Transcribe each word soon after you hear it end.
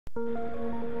Hey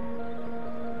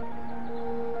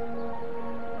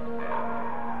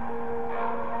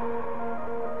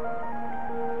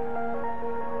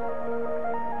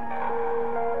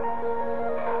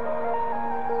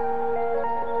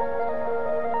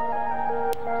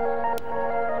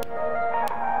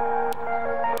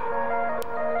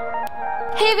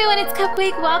everyone, it's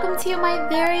Cupquake. Welcome to my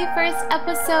very first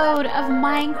episode of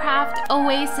Minecraft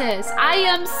Oasis. I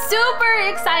am super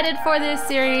excited for this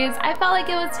series. I felt like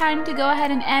it was time to go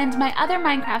ahead and end my other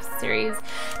Minecraft series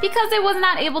because I was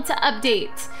not able to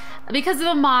update because of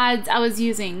the mods I was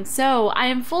using. So I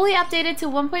am fully updated to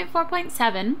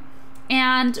 1.4.7.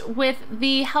 And with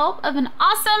the help of an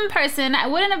awesome person, I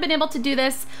wouldn't have been able to do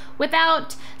this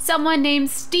without someone named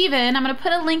Steven. I'm going to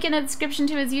put a link in the description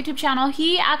to his YouTube channel.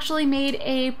 He actually made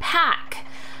a pack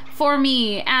for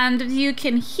me. And you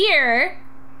can hear,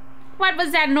 what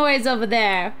was that noise over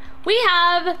there? We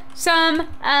have some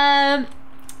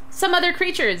other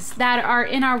creatures that are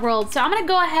in our world. So I'm going to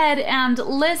go ahead and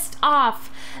list off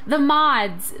the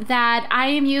mods that I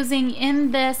am using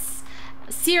in this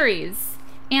series.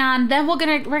 And then we're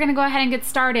gonna go ahead and get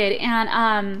started.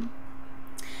 And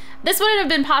this wouldn't have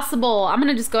been possible. I'm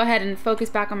gonna just go ahead and focus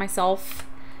back on myself.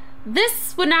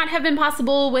 This would not have been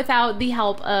possible without the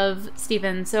help of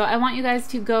Steven. So I want you guys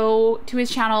to go to his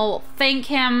channel, thank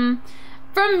him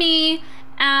from me.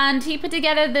 And he put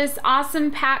together this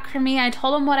awesome pack for me. I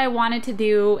told him what I wanted to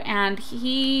do and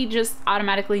he just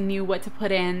automatically knew what to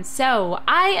put in. So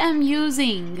I am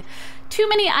using too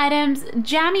many items: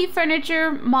 Jammy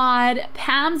Furniture Mod,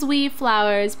 Pam's Weee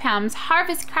Flowers, Pam's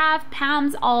HarvestCraft,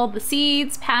 Pam's All the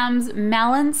Seeds, Pam's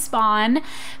Melon Spawn,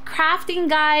 Crafting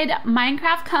Guide,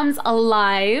 Minecraft Comes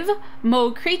Alive,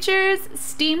 Mo Creatures,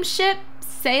 SteamShip,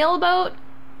 SailBoat,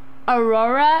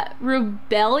 Aurora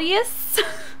Rubealis,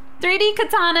 3D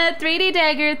Katana, 3D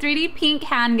Dagger, 3D Pink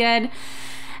Handgun,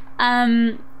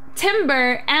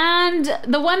 Timber, and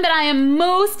the one that I am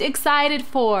most excited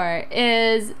for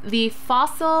is the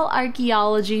Fossil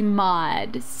Archeology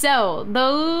mod. So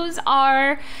those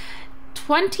are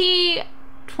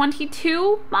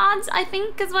 22 mods, I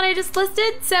think is what I just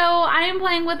listed. So I am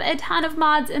playing with a ton of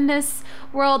mods in this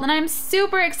world and I'm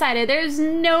super excited. There's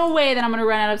no way that I'm gonna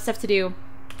run out of stuff to do.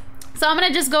 So I'm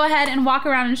gonna just go ahead and walk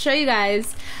around and show you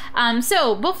guys.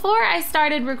 So before I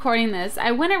started recording this,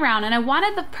 I went around and I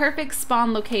wanted the perfect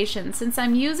spawn location since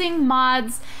I'm using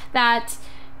mods that,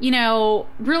 you know,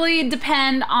 really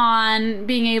depend on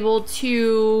being able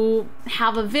to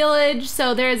have a village.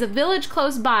 So there is a village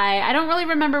close by. I don't really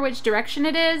remember which direction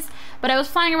it is, but I was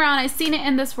flying around, I seen it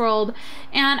in this world,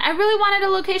 and I really wanted a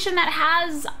location that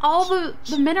has all the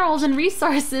minerals and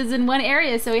resources in one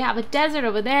area. So we have a desert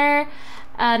over there,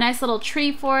 a nice little tree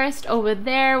forest over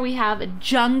there. We have a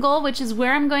jungle, which is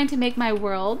where I'm going to make my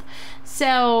world.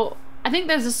 So I think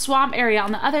there's a swamp area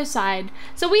on the other side.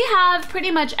 So we have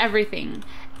pretty much everything.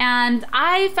 And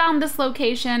I found this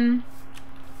location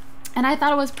and I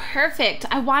thought it was perfect.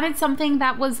 I wanted something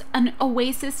that was an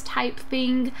oasis type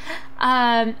thing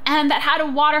and that had a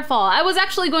waterfall. I was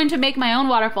actually going to make my own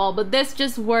waterfall, but this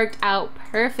just worked out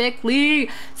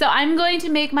perfectly. So I'm going to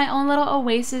make my own little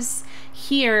oasis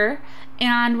here.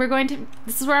 And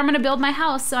this is where I'm gonna build my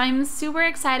house. So I'm super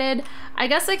excited. I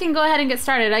guess I can go ahead and get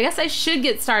started. I guess I should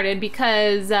get started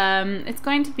because it's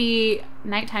going to be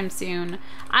nighttime soon.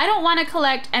 I don't wanna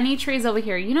collect any trees over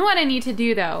here. You know what I need to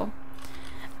do though?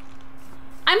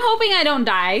 I'm hoping I don't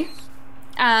die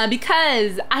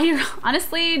because I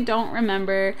honestly don't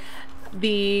remember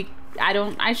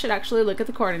I should actually look at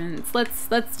the coordinates.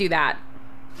 Let's do that.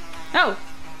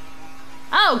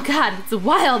 Oh God, it's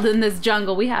wild in this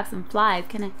jungle. We have some flies.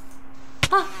 Can I?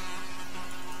 Oh.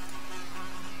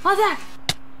 What's that?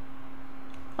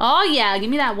 Oh yeah, give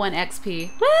me that 1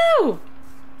 XP. Woo!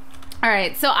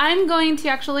 Alright, so I'm going to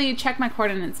actually check my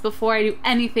coordinates before I do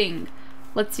anything.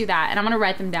 Let's do that, and I'm gonna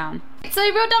write them down. So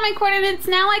I wrote down my coordinates.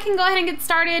 Now I can go ahead and get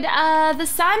started. The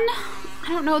sun? I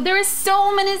don't know. There is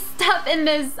so many stuff in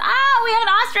this. Ah, we have an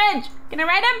ostrich. Can I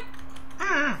ride him?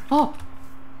 Oh.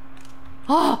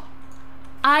 Oh.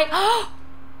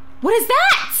 What is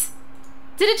that?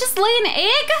 Did it just lay an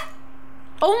egg?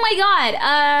 Oh my God.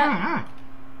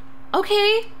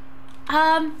 Okay.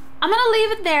 I'm gonna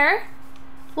leave it there.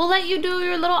 We'll let you do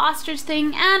your little ostrich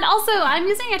thing. And also, I'm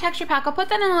using a texture pack. I'll put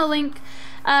that in the link,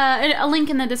 a link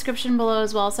in the description below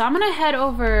as well. So I'm gonna head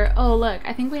over. Oh look,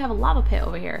 I think we have a lava pit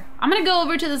over here. I'm gonna go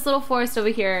over to this little forest over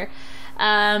here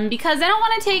because I don't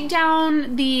want to take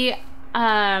down the.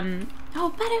 Oh,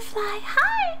 butterfly!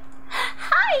 Hi.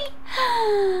 Hi!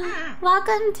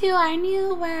 Welcome to our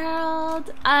new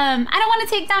world. I don't want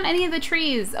to take down any of the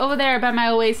trees over there by my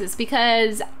oasis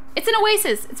because It's an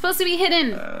oasis. It's supposed to be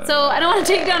hidden. So I don't want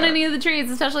to take down any of the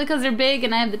trees, especially because they're big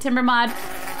and I have the timber mod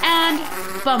and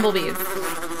bumblebees.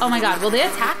 Oh my god, will they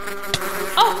attack?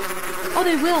 Oh,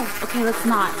 they will. Okay, let's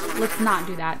not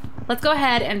do that. Let's go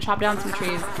ahead and chop down some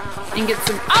trees and get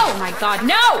some, oh my god,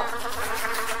 no!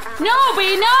 No,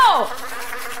 Bee, no!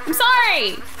 I'm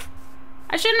sorry.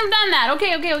 I shouldn't have done that.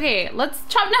 Okay. Let's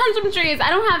chop down some trees. I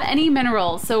don't have any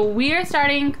minerals, so we are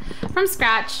starting from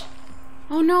scratch.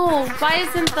 Oh no, why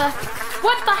isn't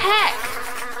what the heck?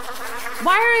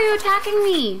 Why are you attacking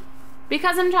me?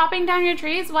 Because I'm chopping down your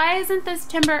trees? Why isn't this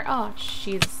timber? Oh,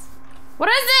 jeez. What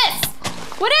is this?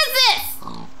 What is this?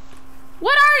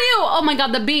 What are you? Oh my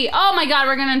god, the bee. Oh my god,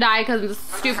 we're gonna die because of the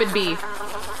stupid bee.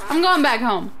 I'm going back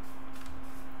home.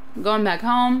 I'm going back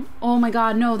home. Oh my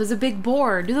god, no, there's a big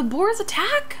boar. Do the boars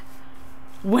attack?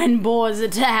 When boars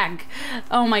attack.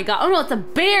 Oh my god. Oh no, it's a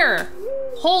bear.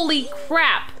 Holy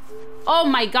crap. Oh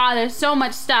my god, there's so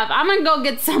much stuff. I'm gonna go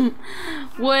get some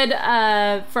wood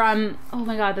from, oh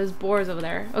my god, there's boars over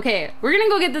there. Okay, we're gonna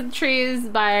go get the trees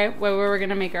by where we're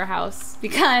gonna make our house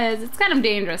because it's kind of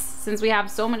dangerous since we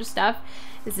have so much stuff.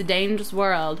 It's a dangerous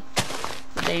world.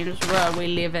 The dangerous world we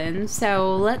live in.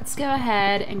 So let's go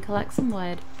ahead and collect some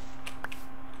wood.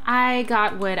 I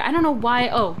got wood. I don't know why.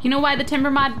 Oh, you know why the timber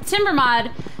mod? Timber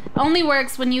mod only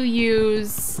works when you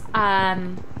use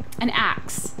an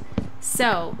axe.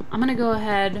 So I'm gonna go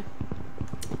ahead,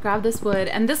 grab this wood,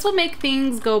 and this will make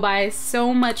things go by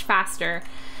so much faster.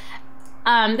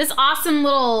 This awesome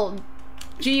little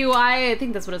GUI, I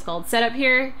think that's what it's called, setup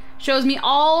here, shows me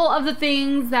all of the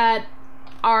things that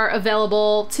are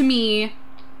available to me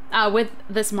with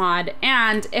this mod.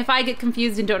 And if I get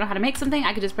confused and don't know how to make something,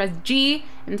 I could just press G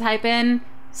and type in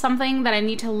something that I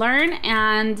need to learn,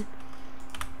 and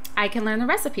I can learn the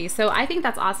recipe. So I think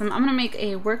that's awesome. I'm gonna make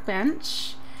a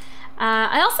workbench.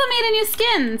 I also made a new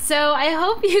skin, so I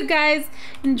hope you guys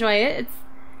enjoy it.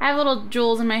 I have little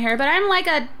jewels in my hair, but I am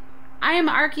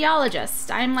an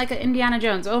archaeologist. I'm like an Indiana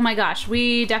Jones. Oh my gosh,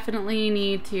 we definitely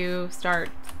need to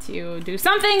start to do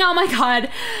something. Oh my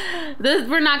god,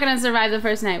 we're not gonna survive the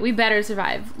first night. We better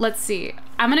survive. Let's see.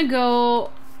 I'm gonna go,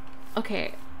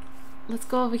 okay, let's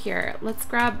go over here. Let's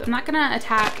grab, I'm not gonna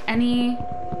attack any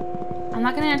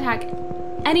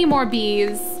more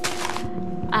bees.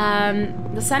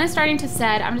 The sun is starting to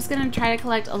set. I'm just gonna try to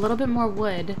collect a little bit more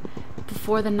wood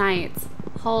before the night.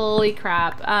 Holy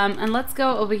crap. And let's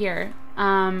go over here.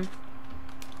 Oh,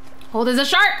 there's a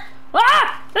shark!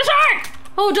 Ah! The shark!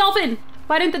 Oh, dolphin!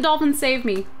 Why didn't the dolphin save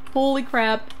me? Holy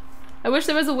crap. I wish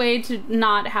there was a way to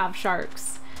not have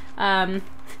sharks in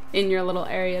your little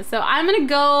area. So I'm gonna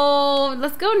go,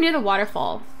 let's go near the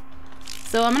waterfall.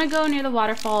 So I'm gonna go near the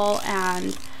waterfall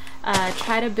and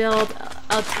try to build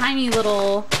a tiny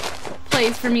little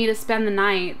place for me to spend the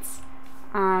night,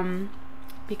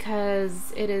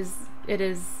 because it is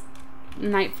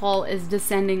nightfall is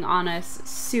descending on us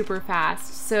super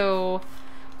fast. So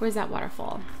where's that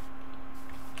waterfall?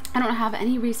 I don't have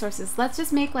any resources. Let's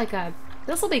just make like a,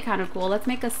 this will be kind of cool. Let's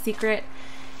make a secret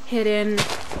hidden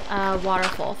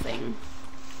waterfall thing.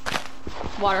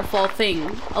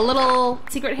 A little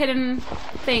secret hidden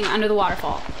thing under the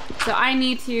waterfall. So I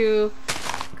need to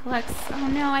collect, oh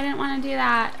no, I didn't want to do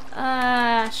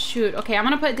that. Shoot. Okay, I'm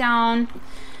gonna put down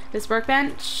this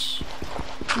workbench.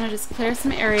 I'm gonna just clear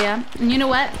some area. And you know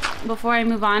what? Before I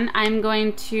move on, I'm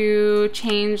going to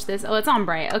change this. Oh, it's on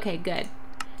bright. Okay, good.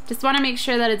 Just want to make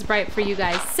sure that it's bright for you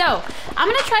guys. So I'm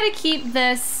gonna try to keep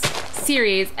this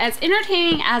series as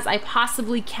entertaining as I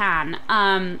possibly can.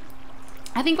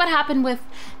 I think what happened with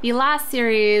the last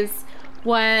series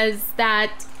was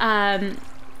that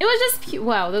it was just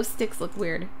wow, those sticks look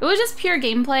weird. It was just pure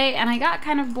gameplay, and I got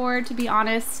kind of bored, to be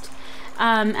honest.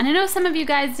 And I know some of you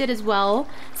guys did as well.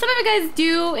 Some of you guys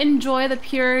do enjoy the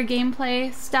pure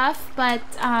gameplay stuff, but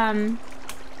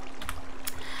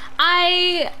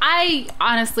I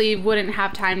honestly wouldn't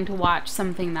have time to watch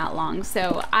something that long.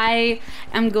 So I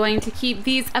am going to keep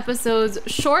these episodes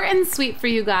short and sweet for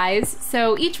you guys.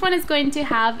 So each one is going to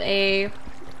have a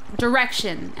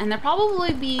direction, and they'll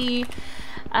probably be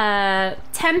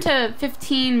 10 to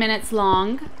 15 minutes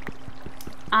long.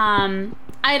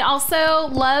 I'd also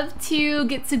love to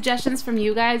get suggestions from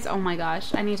you guys. Oh my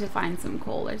gosh, I need to find some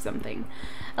coal or something.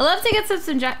 I love to get some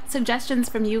suggestions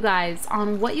from you guys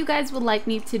on what you guys would like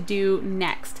me to do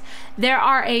next. There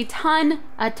are a ton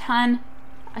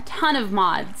of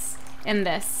mods in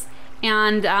this,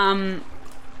 and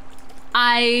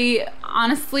I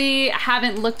honestly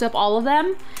haven't looked up all of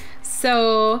them,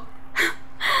 so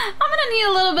gonna need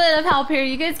a little bit of help here.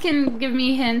 You guys can give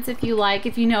me hints if you like,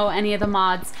 if you know any of the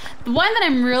mods. The one that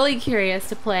I'm really curious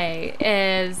to play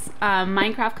is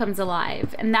Minecraft Comes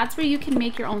Alive, and that's where you can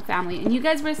make your own family. And you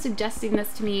guys were suggesting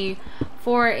this to me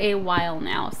for a while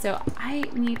now, so I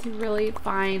need to really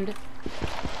find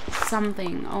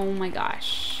something. Oh my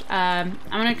gosh. I'm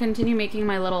gonna continue making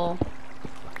my little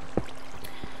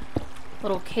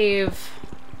cave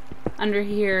under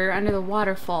here, under the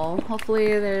waterfall. Hopefully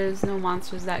there's no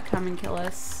monsters that come and kill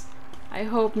us. I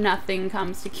hope nothing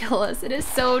comes to kill us. It is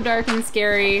so dark and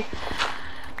scary.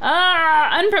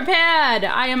 Unprepared.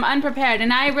 I am unprepared,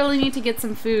 and I really need to get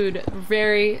some food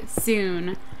very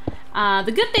soon.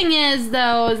 The good thing is,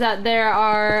 though, is that there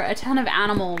are a ton of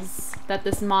animals that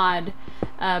this mod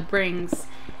brings,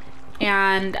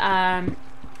 and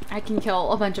I can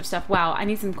kill a bunch of stuff. Wow, I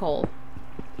need some coal.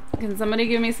 Can somebody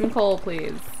give me some coal,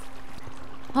 please?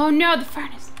 Oh no, the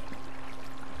furnace!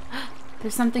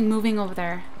 There's something moving over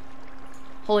there.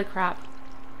 Holy crap.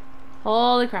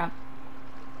 Holy crap.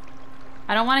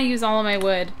 I don't want to use all of my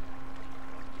wood.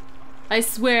 I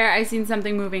swear I seen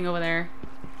something moving over there.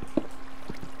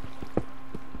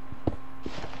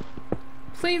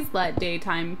 Please let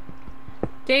daytime.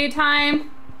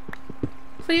 Daytime!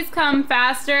 Please come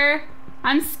faster.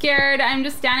 I'm scared. I'm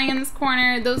just standing in this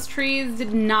corner. Those trees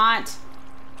did not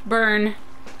burn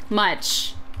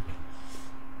much.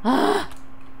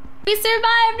 We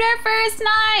survived our first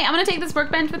night! I'm gonna take this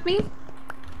workbench with me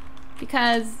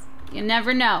because you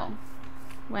never know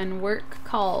when work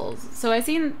calls. So I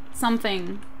seen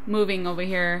something moving over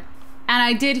here, and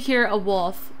I did hear a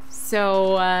wolf,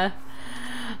 so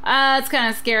it's kind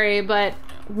of scary, but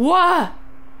whoa!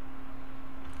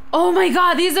 Oh my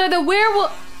god, these are the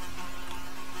werewolf.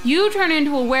 You turn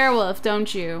into a werewolf,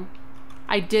 don't you?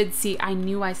 I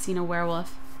knew I seen a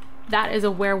werewolf. That is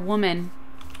a werewoman.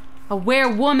 A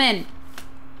werewoman!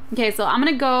 Okay, so I'm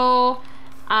gonna go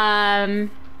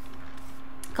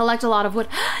collect a lot of wood.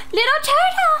 Little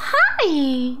turtle,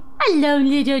 hi! Hello,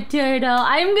 little turtle.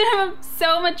 I'm gonna have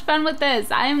so much fun with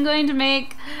this. I'm going to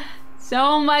make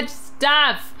so much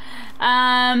stuff.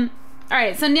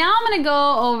 Alright, so now I'm gonna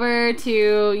go over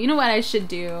to, you know what I should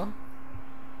do?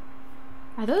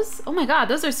 Are those, oh my god,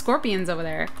 those are scorpions over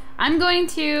there. I'm going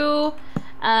to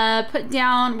put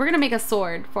down, we're gonna make a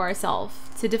sword for ourselves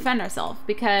to defend ourselves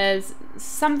because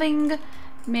something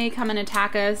may come and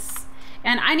attack us,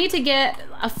 and I need to get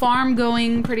a farm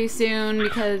going pretty soon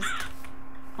because,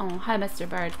 oh hi Mr.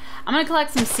 Bird. I'm gonna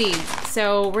collect some seeds,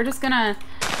 so we're going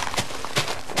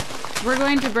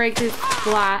to break this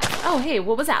glass. Oh hey,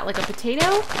 what was that, like a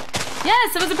potato?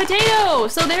 Yes, it was a potato.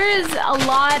 So there is a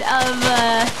lot of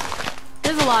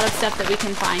there's a lot of stuff that we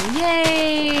can find.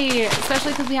 Yay!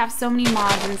 Especially because we have so many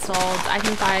mods installed. I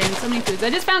can find so many foods. I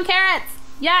just found carrots!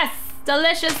 Yes!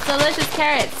 Delicious, delicious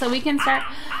carrots. So we can start...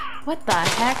 What the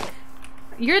heck?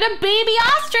 You're the baby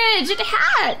ostrich! It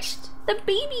hatched! The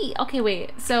baby! Okay,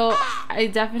 wait. So I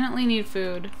definitely need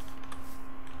food.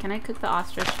 Can I cook the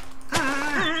ostrich?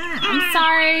 I'm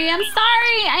sorry. I'm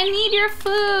sorry. I need your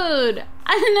food.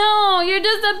 I know. You're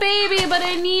just a baby, but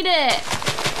I need it.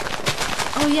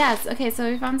 Oh yes, okay, so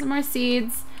we found some more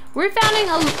seeds. We're finding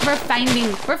a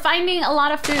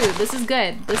lot of food. This is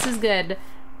good. This is good.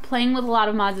 Playing with a lot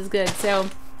of mods is good. So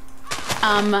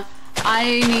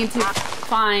I need to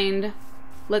find,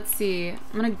 let's see.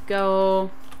 I'm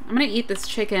gonna eat this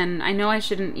chicken. I know I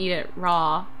shouldn't eat it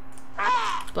raw,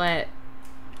 but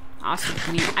ostrich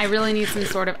meat. I really need some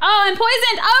sort of, oh, I'm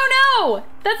poisoned. Oh no!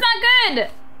 That's not good.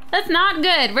 That's not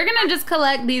good. We're gonna just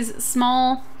collect these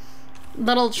small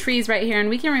little trees right here, and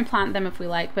we can replant them if we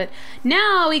like, but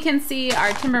now we can see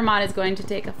our timber mod is going to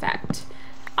take effect.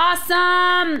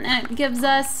 Awesome! And it gives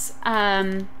us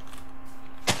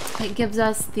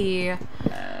the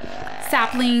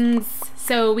saplings,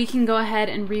 so we can go ahead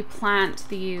and replant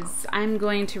these. I'm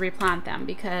going to replant them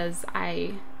because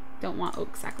I don't want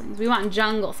oak saplings. We want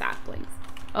jungle saplings.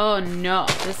 Oh no,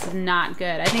 this is not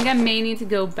good. I think I may need to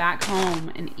go back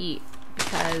home and eat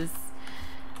because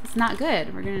it's not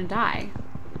good. We're gonna die.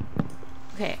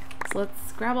 Okay, so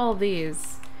let's grab all of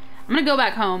these. I'm gonna go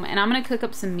back home and I'm gonna cook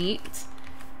up some meat.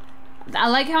 I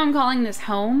like how I'm calling this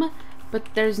home, but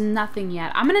there's nothing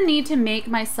yet. I'm gonna need to make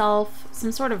myself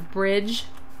some sort of bridge.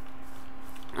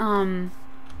 Maybe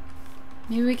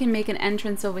we can make an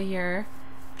entrance over here.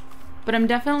 But I'm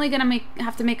definitely gonna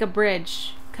have to make a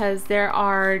bridge because there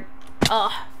are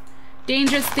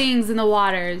dangerous things in the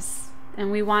waters. And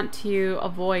we want to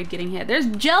avoid getting hit. There's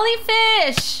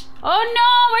jellyfish! Oh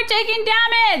no, we're taking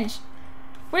damage!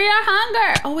 We are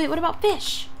hunger! Oh wait, what about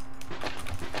fish?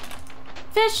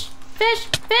 Fish, fish,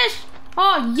 fish!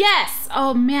 Oh yes!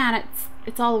 Oh man,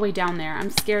 It's all the way down there. I'm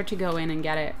scared to go in and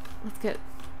get it. Let's get...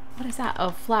 What is that? Oh,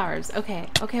 flowers. Okay.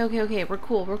 Okay. We're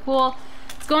cool.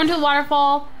 Let's go into the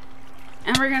waterfall.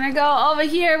 And we're gonna go over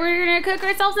here. We're gonna cook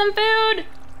ourselves some food.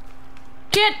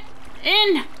 Get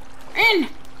in.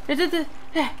 Do the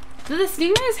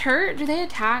stingrays hurt? Do they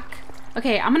attack?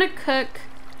 Okay, I'm gonna cook.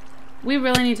 We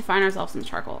really need to find ourselves some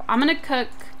charcoal. I'm gonna cook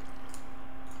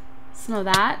some of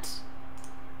that.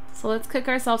 So let's cook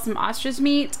ourselves some ostrich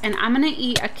meat, and I'm gonna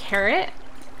eat a carrot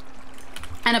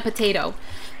and a potato.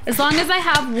 As long as I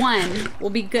have one, we'll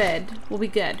be good.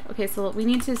 Okay, so we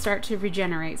need to start to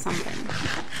regenerate something.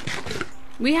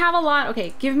 We have a lot.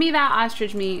 Okay, give me that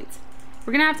ostrich meat.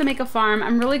 We're gonna have to make a farm.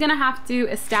 I'm really gonna have to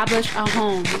establish a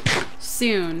home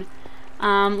soon.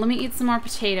 Let me eat some more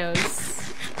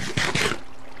potatoes.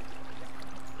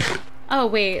 Oh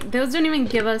wait, those don't even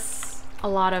give us a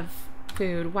lot of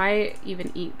food. Why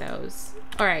even eat those?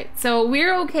 All right, so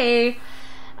we're okay.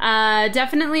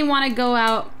 Definitely want to go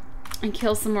out and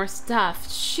kill some more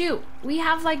stuff. Shoot, we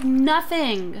have like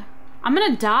nothing. I'm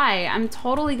gonna die. I'm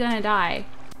totally gonna die.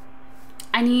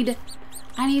 I need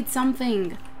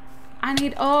something.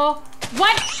 Oh,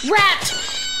 what?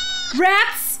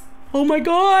 Rats? Oh my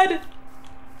God.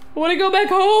 I want to go back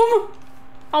home.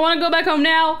 I want to go back home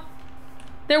now.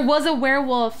 There was a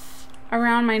werewolf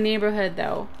around my neighborhood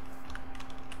though.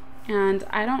 And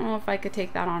I don't know if I could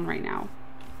take that on right now.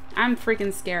 I'm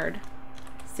freaking scared.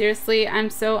 Seriously, I'm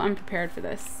so unprepared for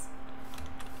this.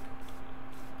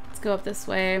 Let's go up this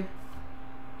way.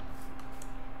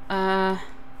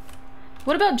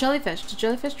 What about jellyfish? Did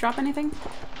jellyfish drop anything?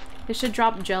 They should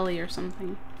drop jelly or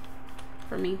something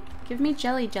for me. Give me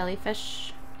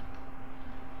jellyfish.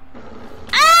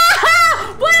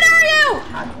 Ah! What are you?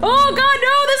 Oh God,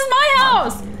 no, this is my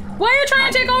house. Why are you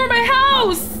trying to take over my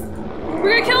house?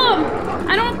 We're gonna kill him.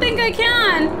 I don't think I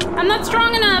can. I'm not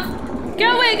strong enough.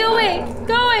 Go away.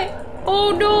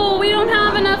 Oh no, we don't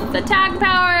have enough attack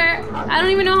power. I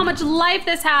don't even know how much life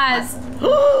this has.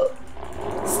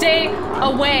 Stay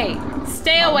away.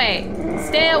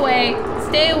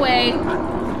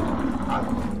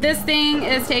 This thing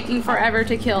is taking forever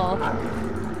to kill.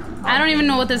 I don't even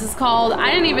know what this is called.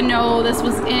 I didn't even know this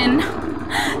was in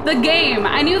the game.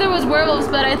 I knew there was werewolves,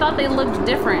 but I thought they looked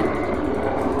different.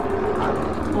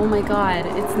 Oh my God,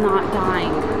 it's not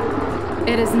dying.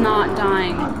 It is not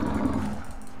dying.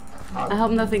 I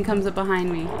hope nothing comes up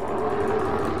behind me.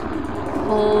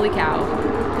 Holy cow.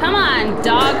 Come on,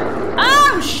 dog.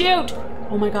 Oh, shoot.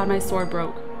 Oh my God, my sword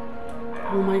broke.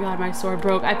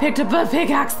 I picked up a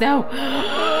pickaxe though.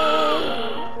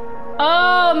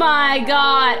 Oh my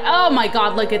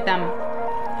God, look at them.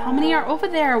 How many are over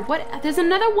there? What? There's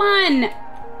another one.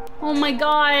 Oh my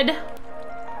God.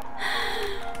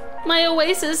 My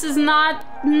oasis is not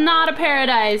a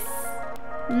paradise.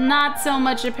 Not so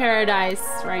much a paradise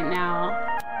right now.